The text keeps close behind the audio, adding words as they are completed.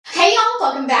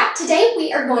welcome back. Today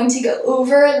we are going to go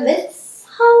over this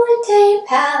holiday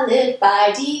palette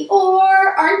by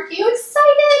Dior. Aren't you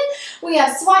excited? We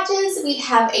have swatches, we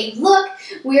have a look,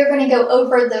 we are going to go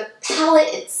over the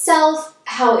palette itself,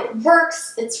 how it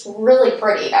works. It's really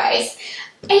pretty, guys.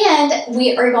 And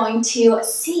we are going to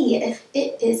see if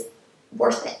it is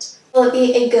worth it. Will it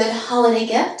be a good holiday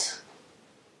gift?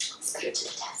 Let's put it to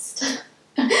the test.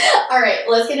 Alright,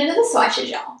 let's get into the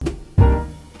swatches, y'all.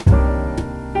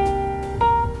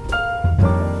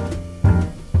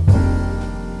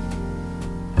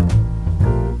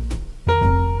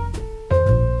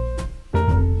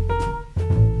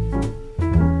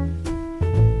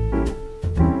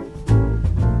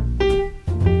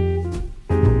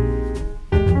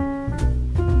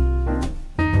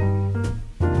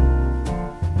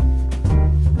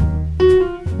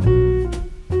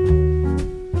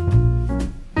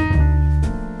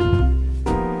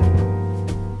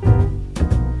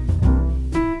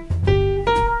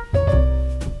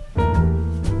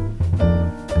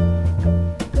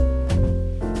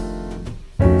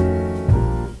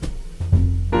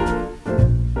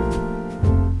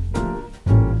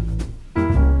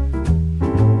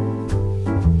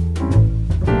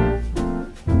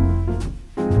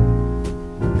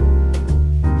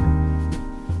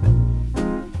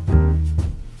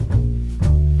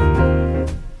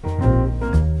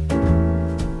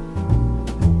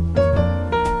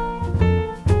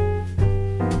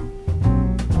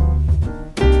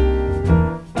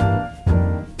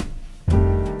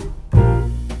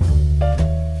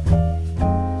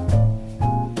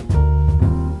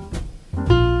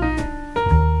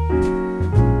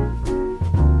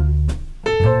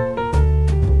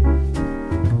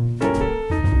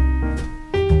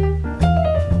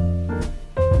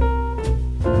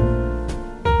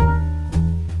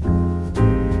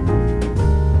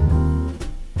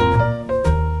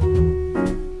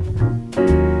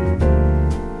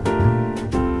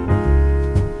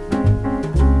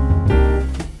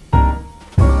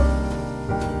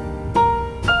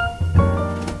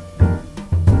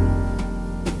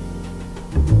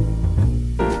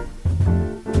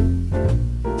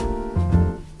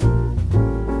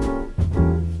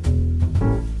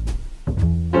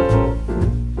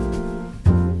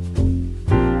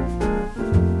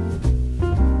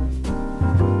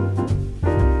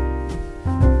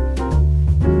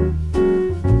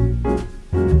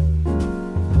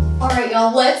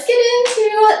 Y'all, let's get into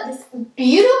this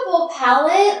beautiful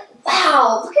palette.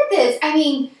 Wow, look at this. I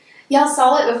mean, y'all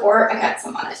saw it before. I got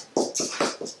some on it.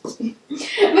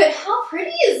 But how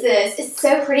pretty is this? It's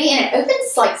so pretty, and it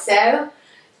opens like so.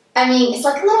 I mean, it's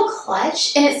like a little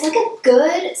clutch, and it's like a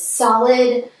good,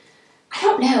 solid, I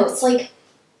don't know, it's like,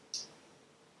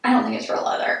 I don't think it's real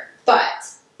leather, but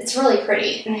it's really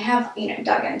pretty. And I have, you know,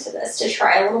 dug into this to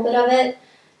try a little bit of it.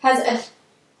 Has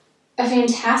a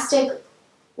fantastic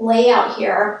layout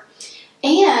here,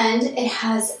 and it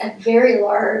has a very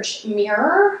large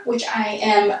mirror, which I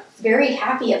am very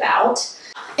happy about.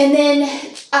 And then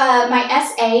my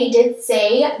SA did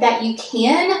say that you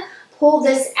can pull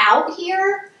this out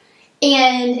here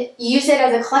and use it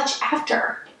as a clutch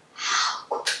after. How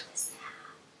cool is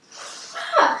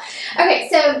that? Okay,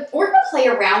 so we're gonna play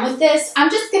around with this.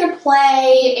 I'm just gonna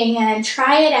play and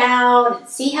try it out and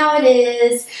see how it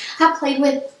is. I've played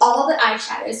with all the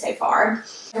eyeshadows so far.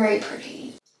 Very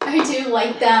pretty. I do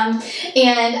like them.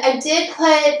 And I did put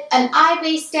an eye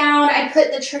base down. I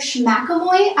put the Trish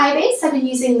McEvoy eye base. I've been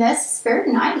using this. It's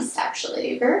very nice,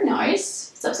 actually. Very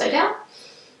nice. It's upside down.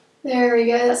 There we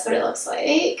go. That's what it looks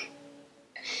like.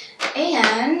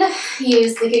 And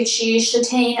use the Gucci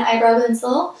Chatain eyebrow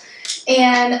pencil.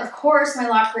 And, of course, my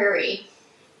La Prairie.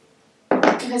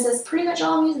 Because that's pretty much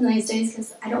all I'm using these days,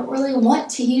 because I don't really want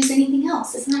to use anything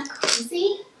else. Isn't that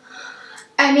crazy?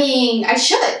 I mean, I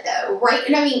should, though, right?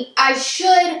 And I mean, I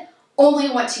should only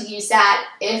want to use that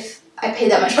if I pay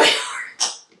that much money for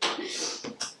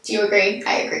it. Do you agree?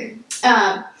 I agree.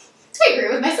 I agree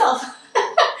with myself.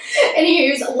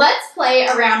 Anyways, let's play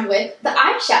around with the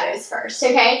eyeshadows first,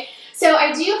 okay? So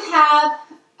I do have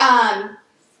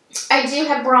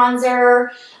bronzer,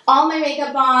 all my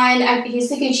makeup on. I've used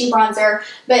the Gucci bronzer,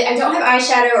 but I don't have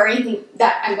eyeshadow or anything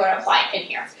that I'm going to apply in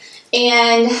here.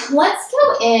 And let's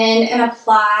go in and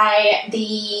apply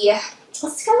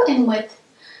let's go in with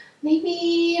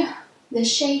maybe this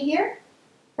shade here,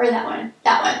 or that one,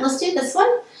 Let's do this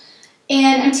one.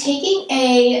 And I'm taking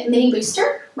a mini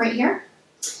booster right here.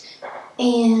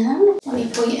 And let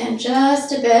me pull you in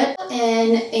just a bit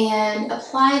and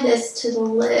apply this to the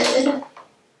lid.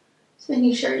 Just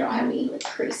making sure you don't have any like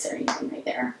crease or anything right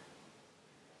there.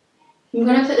 I'm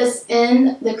going to put this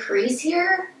in the crease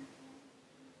here.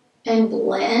 and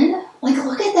blend. Like,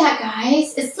 look at that,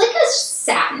 guys. It's like a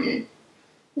satin.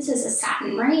 This is a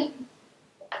satin, right?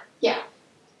 Yeah.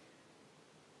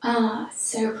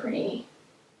 So pretty.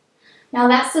 Now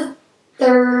that's the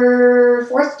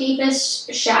fourth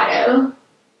deepest shadow.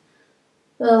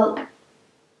 The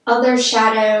other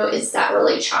shadow is that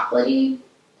really chocolatey,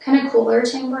 kind of cooler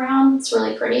tan brown. It's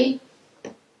really pretty.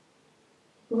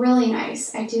 Really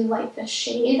nice. I do like this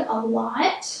shade a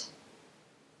lot.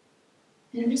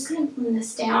 And I'm just going to blend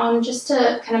this down just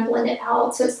to kind of blend it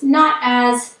out so it's not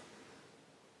as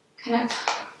kind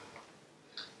of,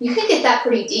 you could get that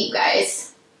pretty deep,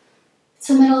 guys. It's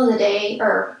the middle of the day,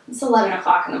 or it's 11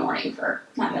 o'clock in the morning for,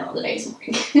 not middle of the day, it's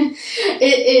morning.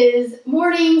 It is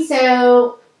morning,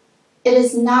 so it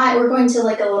is not, we're going to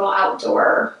like a little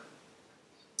outdoor,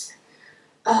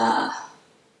 like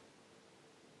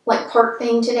park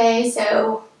thing today,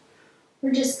 so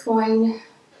we're just going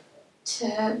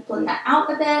to blend that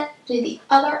out a bit, do the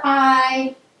other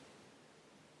eye.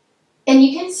 And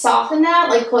you can soften that,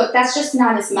 like look, that's just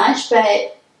not as much,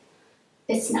 but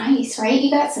it's nice, right? You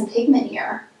got some pigment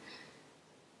here.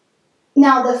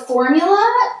 Now the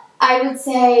formula, I would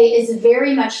say, is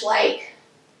very much like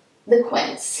the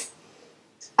quints.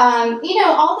 You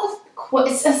know, all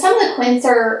the, some of the quints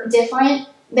are different.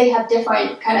 They have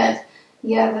different kind of,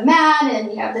 you have the matte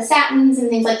and you have the satins and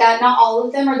things like that. Not all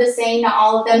of them are the same. Not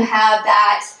all of them have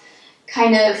that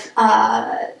kind of,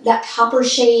 that copper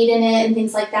shade in it and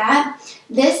things like that.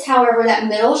 This, however, that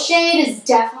middle shade is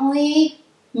definitely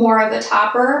more of a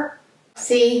topper.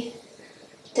 See,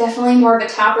 definitely more of a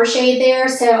topper shade there.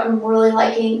 So I'm really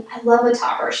liking, I love a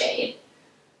topper shade.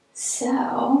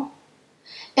 So,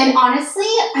 and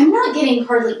honestly, I'm not getting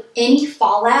hardly any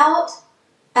fallout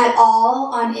at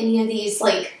all on any of these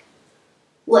like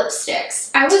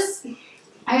lipsticks.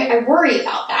 I worry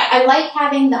about that. I like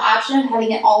having the option of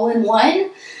having it all in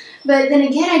one, but then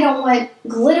again, I don't want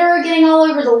glitter getting all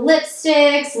over the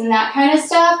lipsticks and that kind of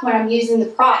stuff when I'm using the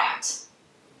product.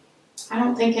 I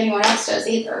don't think anyone else does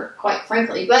either, quite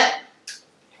frankly, but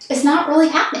it's not really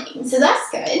happening, so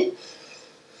that's good.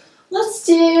 Let's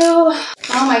do,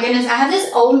 oh my goodness, I have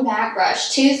this old MAC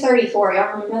brush, 234.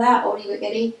 Y'all remember that? Oldie but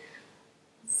goodie.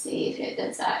 Let's see if it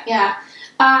does that. Yeah.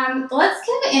 Let's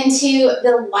go into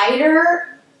the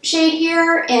lighter shade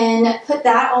here and put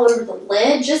that all over the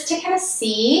lid just to kind of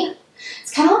see.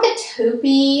 It's kind of like a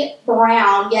taupey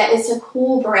brown, yet it's a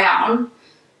cool brown.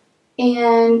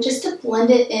 And just to blend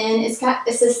it in, it's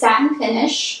a satin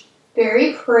finish,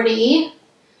 very pretty,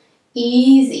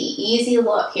 easy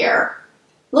look here.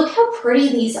 Look how pretty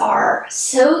these are,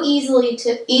 so easy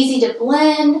to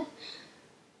blend.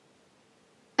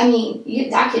 I mean,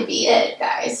 that could be it,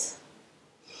 guys.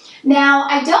 Now,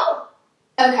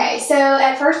 okay, so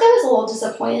at first I was a little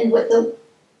disappointed with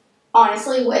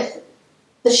honestly, with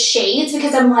the shades,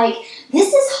 because I'm like,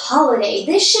 this is holiday.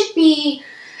 This should be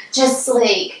just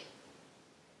like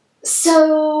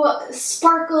so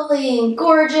sparkly and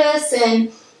gorgeous,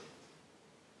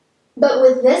 but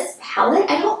with this palette,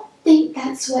 I don't think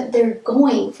that's what they're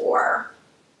going for.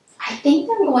 I think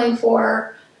they're going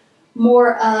for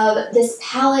more of this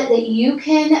palette that you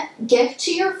can gift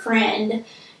to your friend,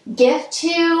 gift to,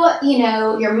 you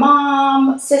know, your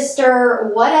mom, sister,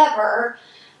 whatever,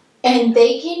 and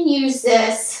they can use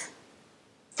this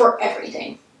for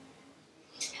everything.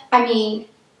 I mean,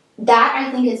 that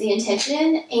I think is the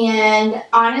intention, and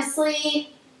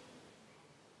honestly,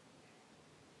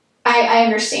 I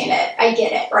understand it. I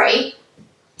get it, right?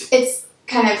 It's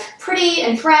kind of pretty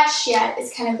and fresh, yet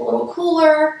it's kind of a little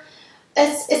cooler.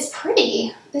 It's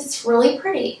pretty. It's really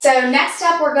pretty. So next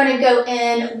up, we're going to go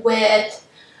in with,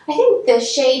 I think,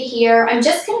 this shade here. I'm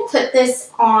just going to put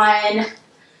this on,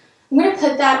 I'm going to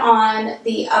put that on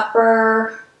the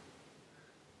upper,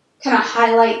 kind of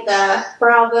highlight the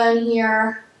brow bone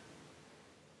here.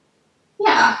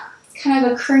 Yeah, it's kind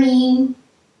of a cream.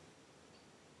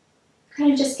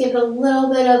 Kind of just give it a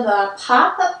little bit of a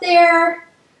pop up there.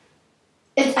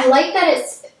 I like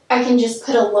that I can just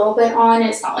put a little bit on and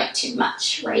it's not like too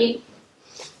much, right?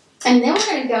 And then we're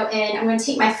going to go in, I'm going to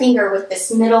take my finger with this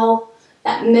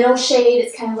that middle shade.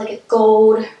 It's kind of like a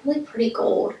gold, really pretty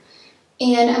gold.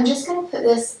 And I'm just going to put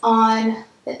this on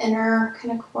the inner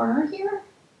kind of corner here.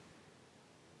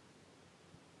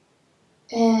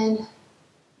 And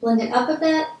blend it up a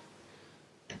bit.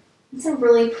 It's a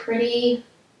really pretty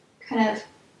kind of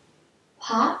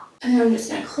pop. And I'm just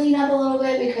going to clean up a little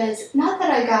bit because not that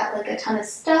I got like a ton of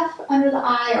stuff under the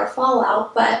eye or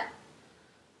fallout, but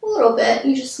a little bit.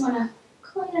 You just want to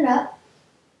clean it up.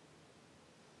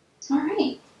 All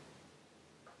right.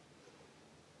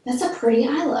 That's a pretty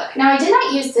eye look. Now, I did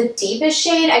not use the deepest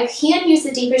shade. I can use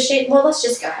the deepest shade. Well, let's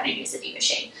just go ahead and use the deepest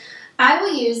shade. I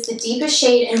will use the deepest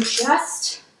shade and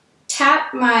just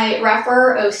tap my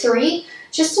Rephr 03.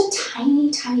 Just a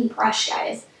tiny, tiny brush,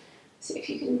 guys. See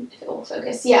if it will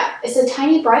focus. Yeah, it's a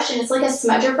tiny brush and it's like a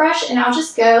smudger brush, and I'll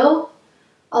just go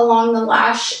along the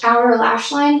outer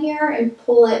lash line here and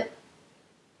pull it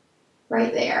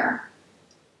right there.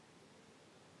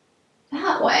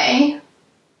 That way,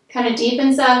 kind of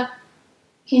deepens up.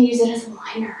 You can use it as a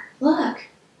liner. Look.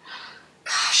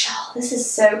 Gosh, y'all, this is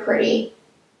so pretty.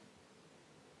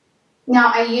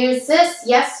 Now, I used this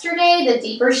yesterday, the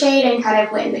deeper shade, and kind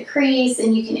of went in the crease,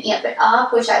 and you can amp it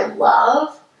up, which I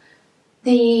love.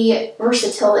 The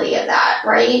versatility of that,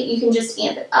 right? You can just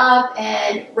amp it up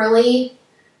and really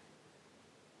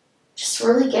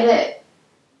get it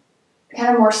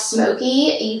kind of more smoky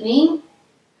evening.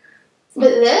 But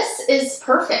this is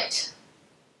perfect.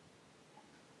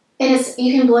 And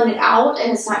you can blend it out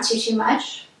and it's not too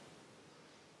much.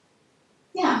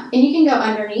 Yeah, and you can go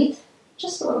underneath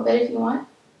just a little bit if you want.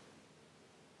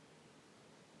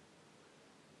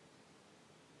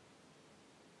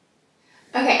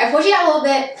 Okay, I've pulled you out a little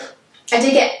bit. I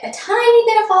did get a tiny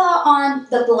bit of fallout on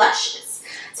the blushes.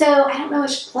 So I don't know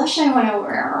which blush I want to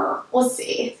wear. We'll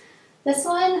see. This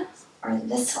one or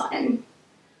this one.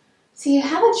 So you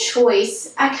have a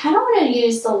choice. I kind of want to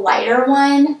use the lighter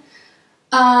one.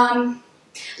 Now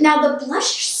the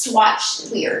blush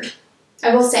swatched weird.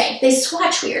 I will say, they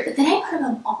swatch weird, but then I put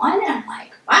them on and I'm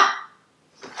like, wow,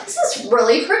 this is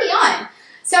really pretty on.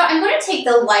 So I'm going to take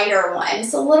the lighter one.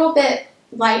 It's a little bit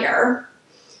lighter.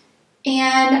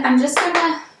 And I'm just going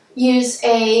to use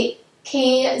a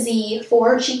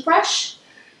KZ4 cheek brush.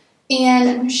 And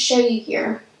I'm going to show you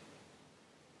here.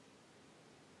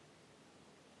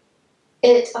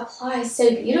 It applies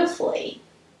so beautifully.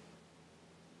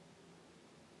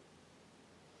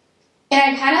 And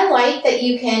I kind of like that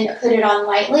you can put it on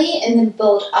lightly and then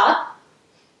build up.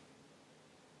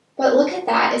 But look at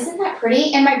that, isn't that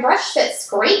pretty? And my brush fits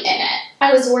great in it.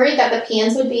 I was worried that the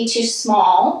pans would be too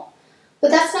small, but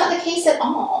that's not the case at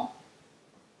all.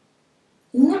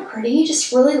 Isn't that pretty?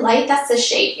 Just really light. That's the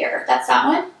shade here. That's that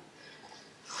one.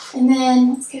 And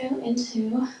then let's go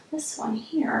into this one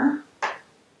here.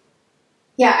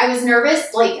 Yeah, I was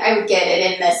nervous like I would get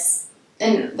it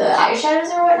in the eyeshadows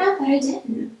or whatnot, but I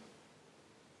didn't.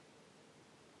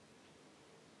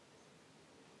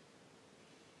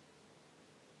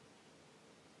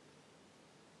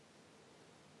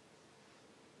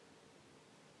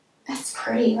 That's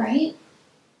pretty, right?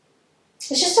 It's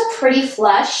just a pretty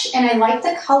flush, and I like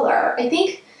the color. I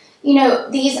think, you know,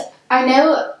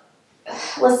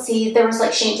 let's see, there was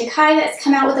like Shane Takai that's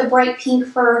come out with a bright pink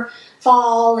for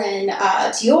fall, and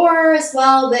Dior as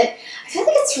well, but I feel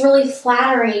like it's really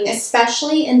flattering,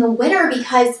 especially in the winter,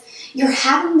 because you're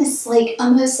having this like,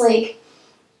 almost like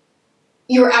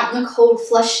you're out in the cold,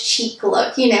 flush cheek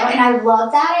look, you know, and I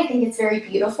love that. I think it's very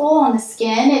beautiful on the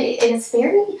skin, and it's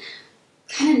very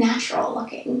kind of natural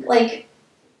looking. Like,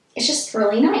 it's just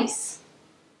really nice.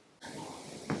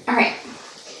 All right.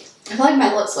 I feel like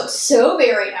my lips look so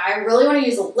bare right now. I really want to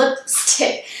use a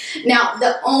lipstick. Now,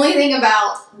 the only thing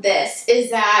about this is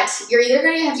that you're either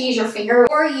going to have to use your finger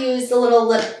or use the little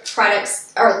lip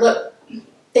products or lip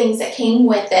things that came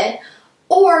with it,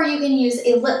 or you can use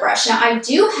a lip brush. Now, I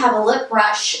do have a lip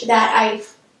brush that I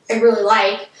really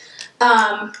like.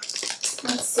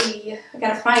 Let's see. I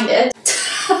gotta find it.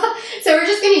 So we're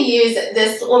just going to use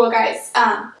this little guy's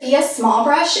be a small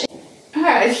brush. All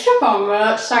right,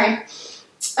 sorry.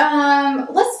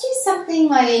 Let's do something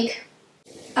like,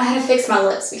 I had to fix my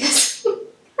lips because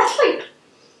I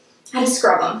had to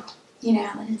scrub them, you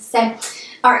know. So,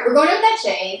 all right, we're going over that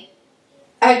shade.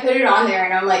 I put it on there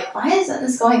and I'm like, why isn't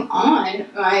this going on?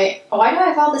 Why do I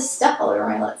have all this stuff all over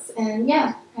my lips? And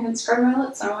yeah, I haven't scrubbed my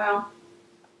lips in a while.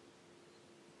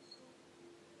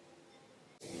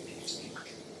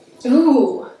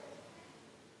 Ooh.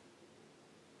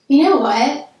 You know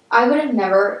what? I would have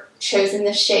never chosen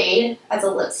this shade as a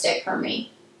lipstick for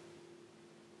me.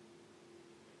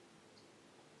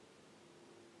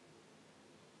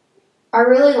 I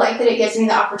really like that it gives me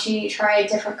the opportunity to try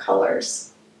different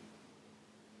colors.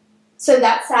 So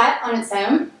that's that on its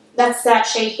own. That's that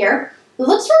shade here. It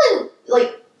looks really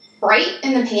like bright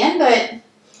in the pan, but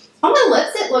on my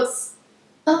lips it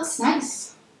looks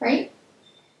nice, right?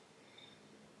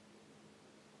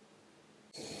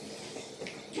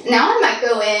 Now I might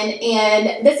go in,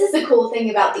 and this is the cool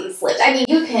thing about these lips. I mean,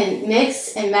 you can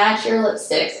mix and match your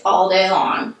lipsticks all day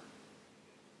long.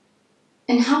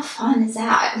 And how fun is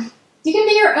that? You can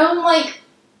be your own, like,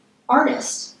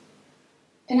 artist.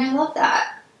 And I love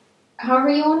that. however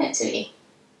you want it to be.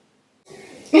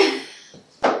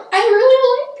 I really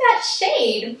like that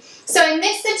shade. So I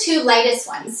mixed the two lightest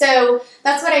ones. So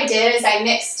that's what I did, is I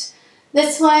mixed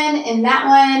this one and that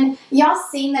one. Y'all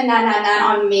seen the 999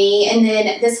 on me. And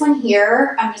then this one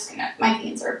here, I'm just gonna, my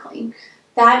hands are clean.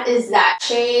 That is that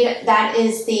shade. That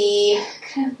is the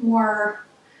kind of more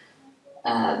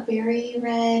berry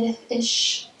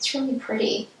red-ish. It's really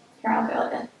pretty. Here, I'll go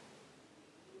like that.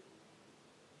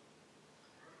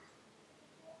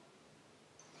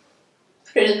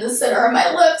 Put it in the center of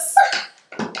my lips.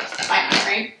 Fine,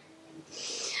 right?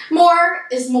 More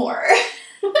is more.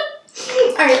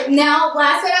 Alright, now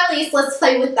last but not least, let's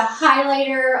play with the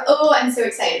highlighter. Oh, I'm so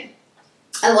excited.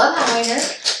 I love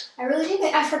highlighter. I really do,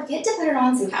 but I forget to put it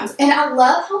on sometimes. And I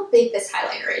love how big this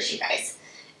highlighter is, you guys.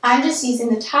 I'm just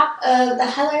using the top of the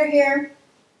highlighter here.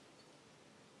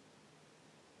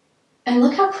 And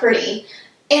look how pretty.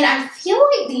 And I feel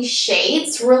like these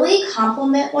shades really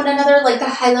complement one another. Like the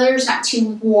highlighter's not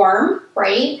too warm,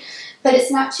 right? But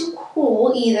it's not too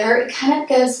cool either. It kind of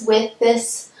goes with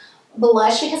this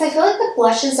blush because I feel like the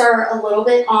blushes are a little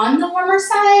bit on the warmer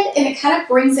side, and it kind of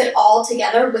brings it all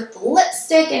together with the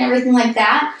lipstick and everything like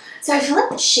that. So I feel like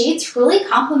the shades really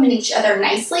complement each other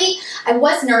nicely. I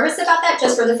was nervous about that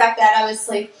just for the fact that I was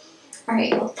like, all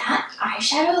right, well, that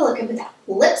eyeshadow look good with that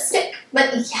lipstick.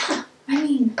 But yeah, I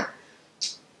mean,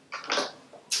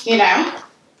 you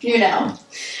know.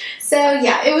 So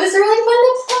yeah, it was really fun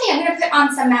to play. I'm gonna put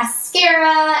on some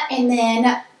mascara and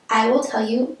then I will tell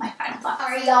you my final thoughts. All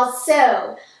right, y'all,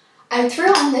 so I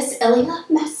threw on this Ilia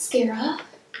mascara.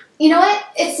 You know what?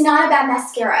 It's not a bad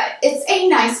mascara. It's a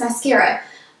nice mascara.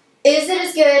 Is it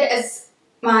as good as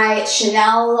my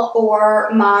Chanel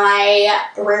or my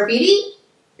Rare Beauty?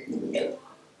 No.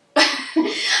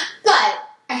 But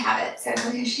I have it, so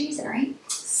I should use it, right?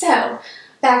 So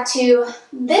back to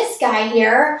this guy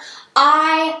here.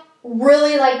 I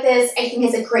really like this. I think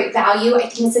it's a great value. I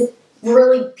think it's a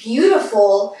really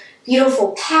beautiful,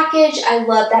 beautiful package. I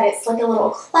love that it's like a little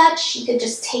clutch. You could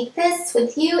just take this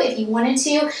with you if you wanted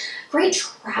to. Great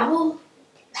travel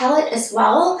palette as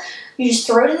well. You just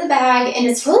throw it in the bag and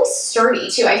it's really sturdy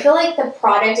too. I feel like the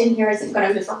product in here isn't going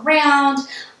to move around.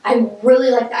 I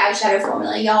really like the eyeshadow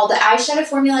formula, y'all. The eyeshadow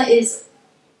formula is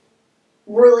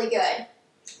really good.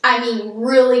 I mean,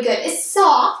 really good. It's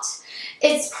soft.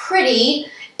 It's pretty.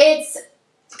 It's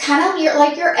kind of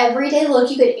like your everyday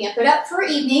look. You could amp it up for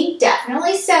evening,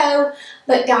 definitely so.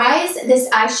 But guys, this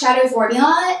eyeshadow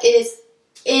formula is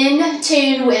in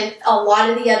tune with a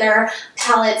lot of the other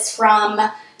palettes from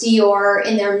Dior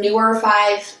in their newer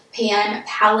 5-pan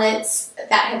palettes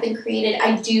that have been created.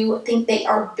 I do think they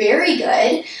are very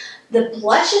good. The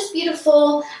blush is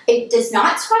beautiful. It does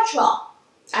not swatch well.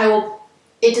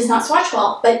 It does not swatch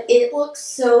well, but it looks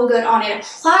so good on it. It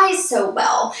applies so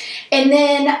well. And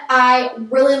then I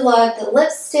really love the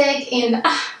lipstick, and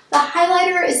the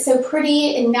highlighter is so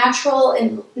pretty and natural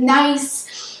and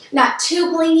nice. Not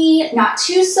too blingy, not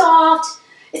too soft.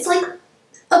 It's like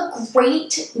a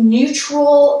great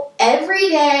neutral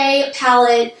everyday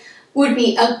palette. Would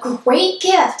be a great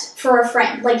gift for a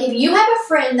friend. Like if you have a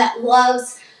friend that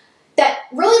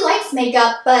really likes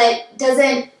makeup but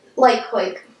doesn't like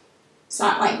it's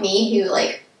not like me who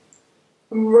like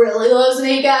really loves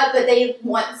makeup, but they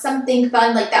want something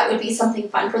fun, like that would be something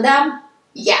fun for them.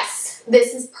 Yes,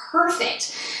 this is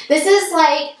perfect. This is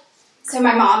like, so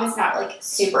my mom is not like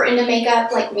super into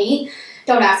makeup like me.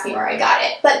 Don't ask me where I got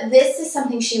it, but this is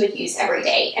something she would use every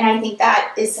day. And I think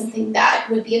that is something that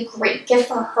would be a great gift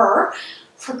for her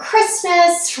for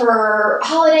Christmas, for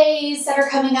holidays that are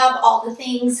coming up, all the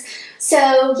things.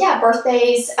 So yeah,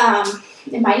 birthdays,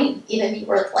 it might even be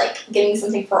worth like getting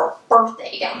something for a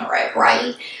birthday down the road,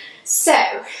 right? So,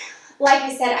 like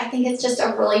I said, I think it's just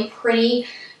a really pretty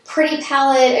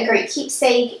palette, a great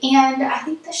keepsake, and I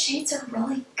think the shades are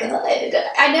really good.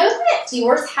 I know that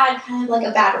Dior's had kind of like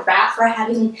a bad rap for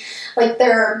having like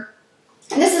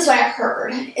and this is what I've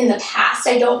heard in the past.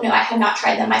 I don't know, I have not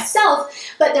tried them myself,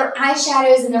 but their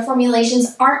eyeshadows and their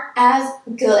formulations aren't as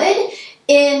good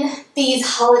in these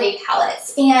holiday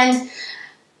palettes. And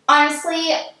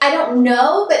honestly, I don't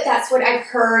know, but that's what I've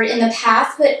heard in the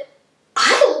past, but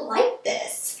I like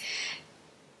this.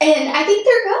 And I think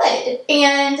they're good.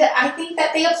 And I think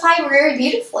that they apply very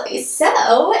beautifully.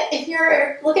 So if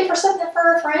you're looking for something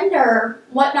for a friend or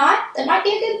whatnot, that might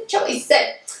be a good choice. So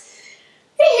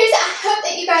anyways, I hope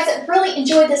that you guys have really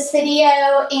enjoyed this video,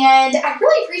 and I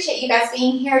really appreciate you guys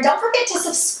being here. Don't forget to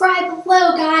subscribe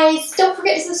below, guys. Don't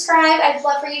forget to subscribe. I'd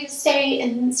love for you to stay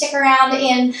and stick around,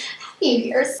 and happy New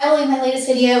Year's. I'll leave my latest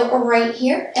video right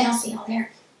here, and I'll see y'all there.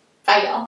 Bye, y'all.